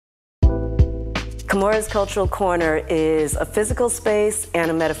Kamora's Cultural Corner is a physical space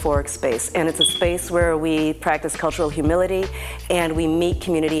and a metaphoric space, and it's a space where we practice cultural humility and we meet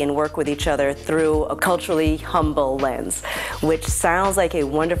community and work with each other through a culturally humble lens, which sounds like a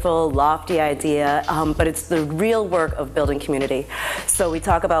wonderful, lofty idea, but it's the real work of building community. So we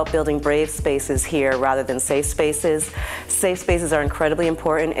talk about building brave spaces here rather than safe spaces. Safe spaces are incredibly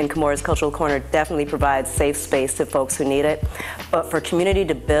important, and Kamora's Cultural Corner definitely provides safe space to folks who need it. But for community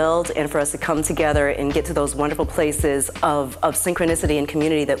to build and for us to come together and get to those wonderful places of synchronicity and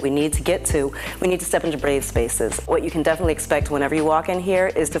community that we need to get to, we need to step into brave spaces. What you can definitely expect whenever you walk in here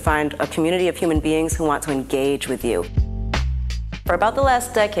is to find a community of human beings who want to engage with you. For about the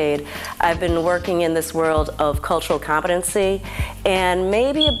last decade, I've been working in this world of cultural competency, and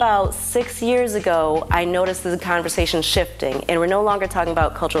maybe about 6 years ago, I noticed the conversation shifting, and we're no longer talking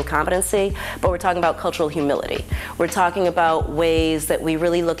about cultural competency, but we're talking about cultural humility. We're talking about ways that we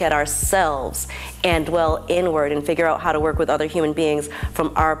really look at ourselves and dwell inward and figure out how to work with other human beings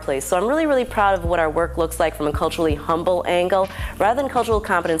from our place. So I'm really, really proud of what our work looks like from a culturally humble angle. Rather than cultural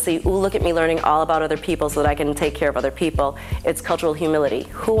competency, ooh, look at me learning all about other people so that I can take care of other people. It's cultural humility.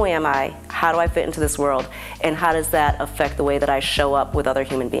 Who am I? How do I fit into this world? And how does that affect the way that I show up with other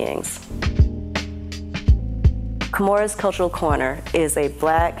human beings? Kamora's Cultural Corner is a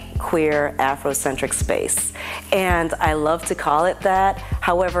Black, queer, Afrocentric space. And I love to call it that.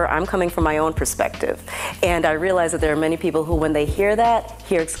 However, I'm coming from my own perspective. And I realize that there are many people who, when they hear that,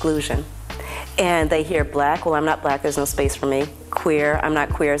 hear exclusion. And they hear Black, well, I'm not Black, there's no space for me. Queer, I'm not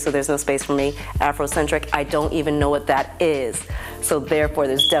queer, so there's no space for me. Afrocentric, I don't even know what that is. So therefore,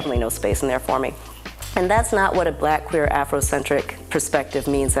 there's definitely no space in there for me. And that's not what a Black, queer, Afrocentric perspective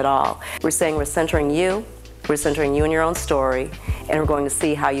means at all. We're saying we're centering you in your own story, and we're going to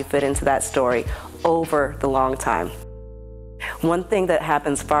see how you fit into that story over the long time. One thing that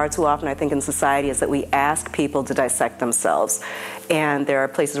happens far too often, I think, in society is that we ask people to dissect themselves. And there are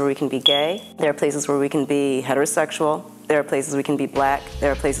places where we can be gay, there are places where we can be heterosexual, there are places we can be Black,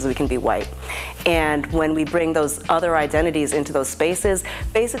 there are places we can be white. And when we bring those other identities into those spaces,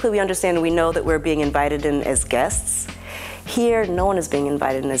 basically we understand and we know that we're being invited in as guests. Here, no one is being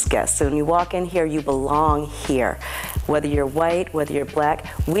invited in as guests. So when you walk in here, you belong here. Whether you're white, whether you're Black,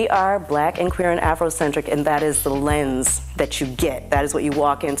 we are Black and queer and Afrocentric, and that is the lens that you get. That is what you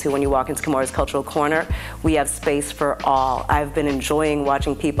walk into when you walk into Kamora's Cultural Corner. We have space for all. I've been enjoying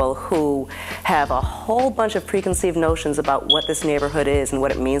watching people who have a whole bunch of preconceived notions about what this neighborhood is and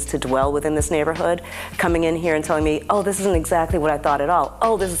what it means to dwell within this neighborhood, coming in here and telling me, oh, this isn't exactly what I thought at all.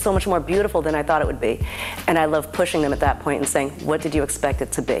 Oh, this is so much more beautiful than I thought it would be. And I love pushing them at that point and saying, what did you expect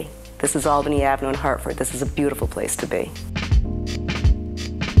it to be? This is Albany Avenue in Hartford. This is a beautiful place to be.